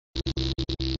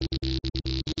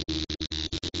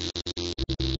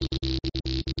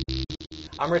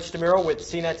I'm Rich DeMiro with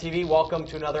CNET TV. Welcome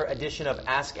to another edition of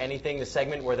Ask Anything, the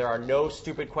segment where there are no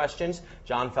stupid questions.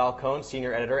 John Falcone,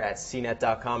 senior editor at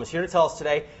CNET.com, is here to tell us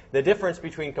today the difference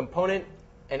between component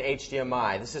and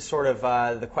HDMI. This is sort of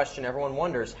the question everyone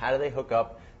wonders: how do they hook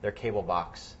up their cable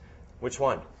box? Which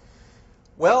one?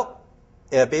 Well,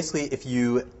 basically, if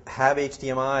you have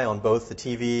HDMI on both the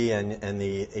TV and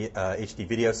the HD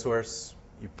video source,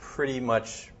 you're pretty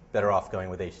much better off going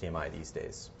with HDMI these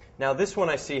days. Now, this one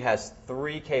I see has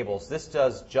 3 cables. This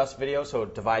does just video, so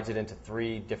it divides it into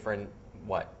 3 different,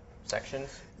 sections?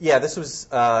 Yeah, this was,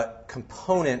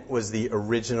 Component was the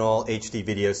original HD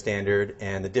video standard,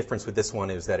 and the difference with this one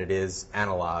is that it is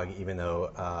analog, even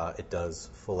though it does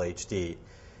full HD.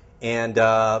 And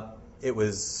it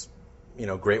was,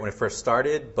 great when it first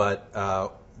started, but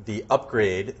the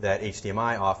upgrade that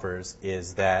HDMI offers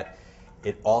is that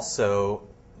it also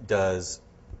does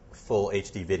full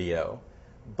HD video,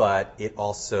 but it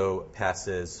also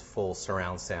passes full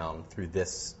surround sound through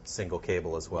this single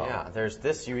cable as well. Yeah, there's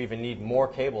this. You even need more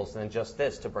cables than just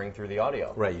this to bring through the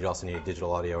audio. Right, you'd also need a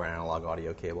digital audio or analog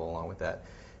audio cable along with that.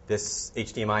 This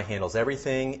HDMI handles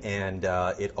everything, and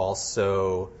it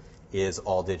also is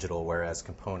all digital, whereas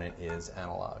Component is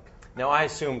analog. Now, I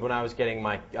assumed when I was getting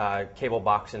my cable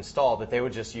box installed that they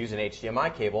would just use an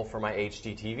HDMI cable for my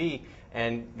HD TV,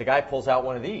 and the guy pulls out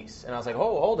one of these, and I was like,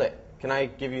 oh, hold it. Can I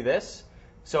give you this?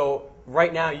 So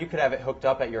right now, you could have it hooked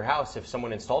up at your house if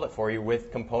someone installed it for you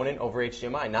with Component over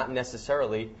HDMI. Not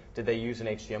necessarily did they use an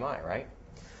HDMI, right?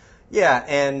 Yeah,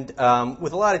 and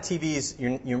with a lot of TVs,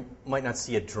 you might not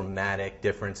see a dramatic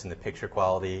difference in the picture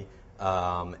quality,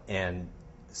 and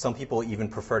some people even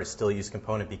prefer to still use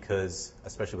Component because,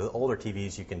 especially with older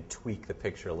TVs, you can tweak the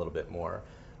picture a little bit more,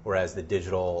 whereas the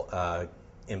digital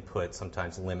input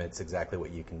sometimes limits exactly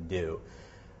what you can do.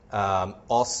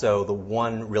 Also, the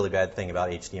one really bad thing about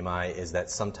HDMI is that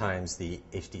sometimes the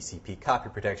HDCP copy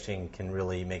protection can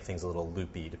really make things a little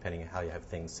loopy depending on how you have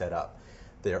things set up.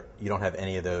 You don't have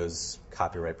any of those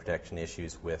copyright protection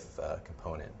issues with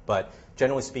Component. But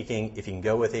generally speaking, if you can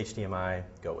go with HDMI,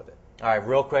 go with it. All right,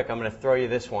 real quick, I'm going to throw you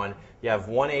this one. You have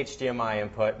one HDMI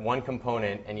input, one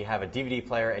Component, and you have a DVD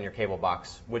player and your cable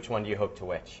box. Which one do you hook to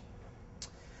which?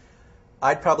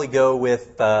 I'd probably go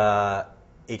with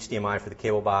HDMI for the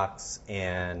cable box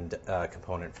and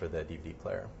Component for the DVD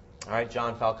player. All right,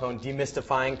 John Falcone,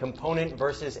 demystifying Component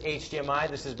versus HDMI.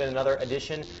 This has been another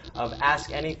edition of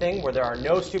Ask Anything, where there are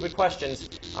no stupid questions.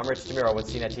 I'm Rich DeMiro with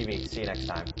CNET TV. See you next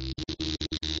time.